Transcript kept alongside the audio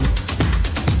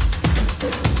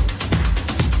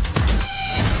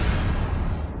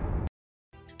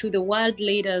to the world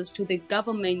leaders, to the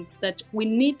governments, that we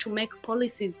need to make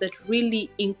policies that really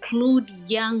include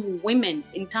young women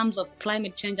in terms of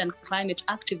climate change and climate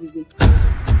activism.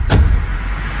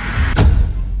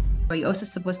 You're also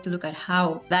supposed to look at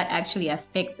how that actually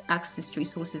affects access to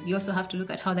resources. You also have to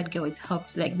look at how that girl is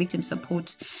helped, like victim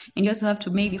support. And you also have to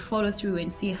maybe follow through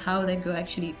and see how that girl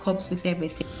actually copes with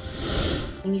everything.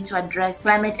 We need to address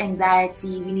climate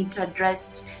anxiety. We need to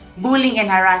address bullying and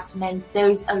harassment. There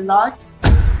is a lot.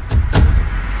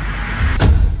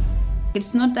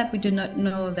 It's not that we do not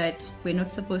know that we're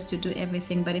not supposed to do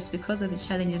everything, but it's because of the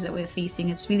challenges that we're facing.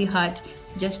 It's really hard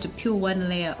just to peel one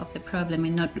layer of the problem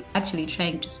and not actually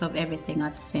trying to solve everything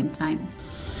at the same time.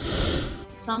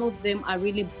 Some of them are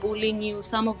really bullying you.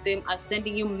 Some of them are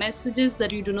sending you messages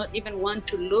that you do not even want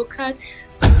to look at.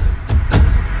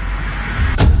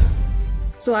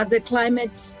 So as a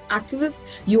climate activist,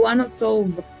 you want to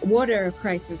solve water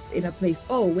crisis in a place.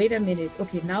 Oh, wait a minute.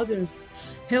 Okay, now there's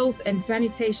health and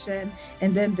sanitation.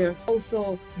 And then there's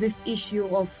also this issue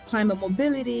of climate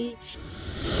mobility.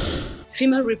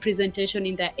 Female representation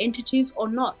in their entities or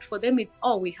not. For them, it's,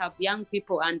 oh, we have young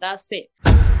people and that's it.